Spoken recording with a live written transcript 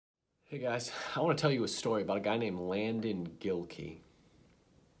Hey guys, I want to tell you a story about a guy named Landon Gilkey.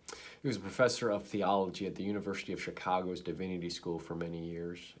 He was a professor of theology at the University of Chicago's Divinity School for many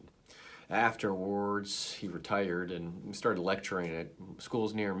years. Afterwards, he retired and started lecturing at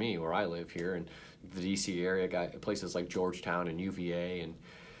schools near me where I live here in the DC area, places like Georgetown and UVA.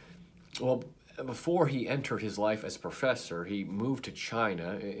 Well, before he entered his life as a professor, he moved to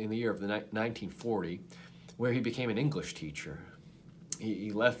China in the year of 1940, where he became an English teacher.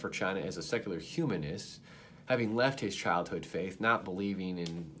 He left for China as a secular humanist, having left his childhood faith, not believing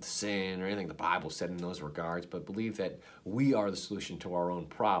in sin or anything the Bible said in those regards, but believed that we are the solution to our own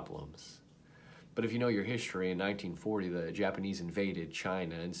problems. But if you know your history, in 1940, the Japanese invaded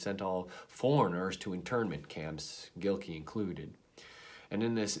China and sent all foreigners to internment camps, Gilkey included. And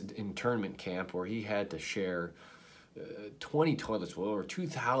in this internment camp where he had to share 20 toilets with over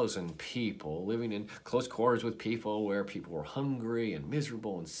 2,000 people, living in close quarters with people where people were hungry and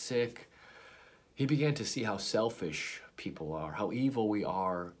miserable and sick, he began to see how selfish people are, how evil we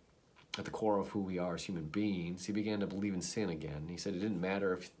are at the core of who we are as human beings. He began to believe in sin again. He said it didn't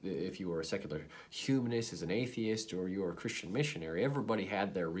matter if you were a secular humanist, as an atheist, or you were a Christian missionary. Everybody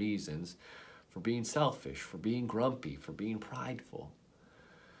had their reasons for being selfish, for being grumpy, for being prideful.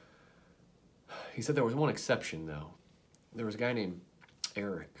 He said there was one exception, though. There was a guy named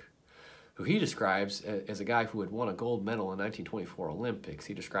Eric, who he describes as a guy who had won a gold medal in 1924 Olympics.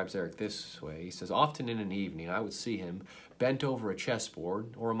 He describes Eric this way. He says, often in an evening, I would see him bent over a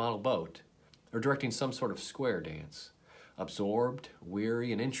chessboard or a model boat, or directing some sort of square dance, absorbed,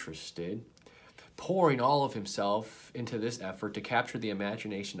 weary, and interested, pouring all of himself into this effort to capture the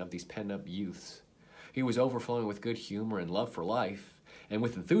imagination of these pent-up youths. He was overflowing with good humor and love for life, and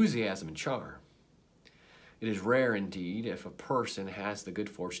with enthusiasm and charm. It is rare indeed if a person has the good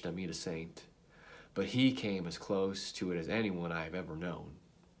fortune to meet a saint, but he came as close to it as anyone I have ever known.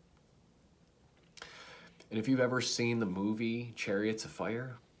 And if you've ever seen the movie Chariots of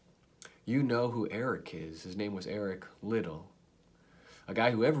Fire, you know who Eric is. His name was Eric Liddell, a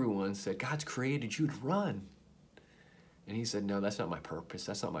guy who everyone said, God's created you to run. And he said, no, that's not my purpose.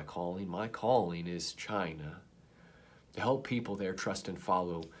 That's not my calling. My calling is China, to help people there trust and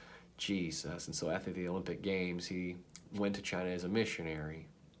follow Jesus. And so after the Olympic Games, he went to China as a missionary.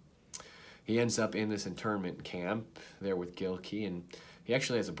 He ends up in this internment camp there with Gilkey, and he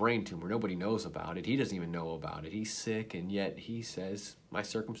actually has a brain tumor. Nobody knows about it. He doesn't even know about it. He's sick, and yet he says, my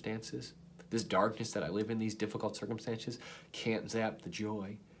circumstances, this darkness that I live in, these difficult circumstances, can't zap the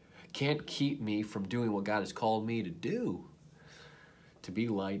joy, can't keep me from doing what God has called me to do, to be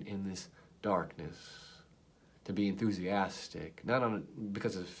light in this darkness, to be enthusiastic, not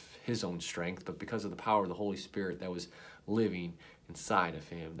because of his own strength, but because of the power of the Holy Spirit that was living inside of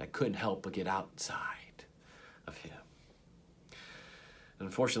him, that couldn't help but get outside of him.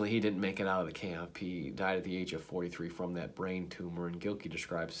 Unfortunately, he didn't make it out of the camp. He died at the age of 43 from that brain tumor, and Gilkey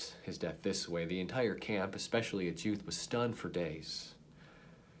describes his death this way. The entire camp, especially its youth, was stunned for days.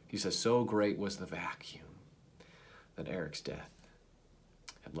 He says, so great was the vacuum that Eric's death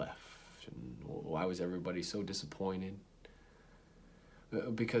had left. And why was everybody so disappointed?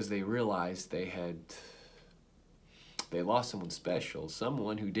 Because they realized they lost someone special,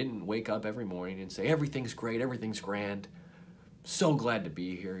 someone who didn't wake up every morning and say, everything's great, everything's grand, so glad to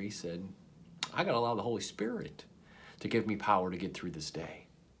be here. He said, I got to allow the Holy Spirit to give me power to get through this day.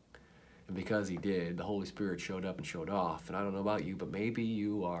 And because he did, the Holy Spirit showed up and showed off. And I don't know about you, but maybe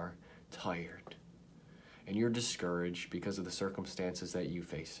you are tired and you're discouraged because of the circumstances that you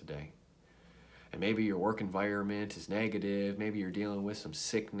face today. And maybe your work environment is negative. Maybe you're dealing with some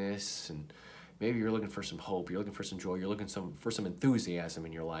sickness, and maybe you're looking for some hope. You're looking for some joy. You're looking for some enthusiasm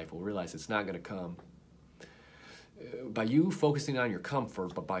in your life. We'll realize it's not going to come by you focusing on your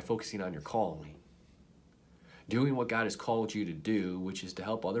comfort, but by focusing on your calling. Doing what God has called you to do, which is to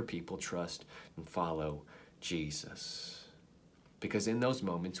help other people trust and follow Jesus. Because in those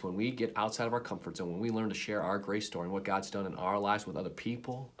moments, when we get outside of our comfort zone, when we learn to share our grace story and what God's done in our lives with other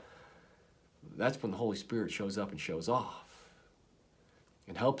people, that's when the Holy Spirit shows up and shows off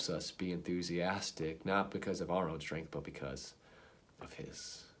and helps us be enthusiastic, not because of our own strength, but because of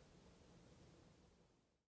His.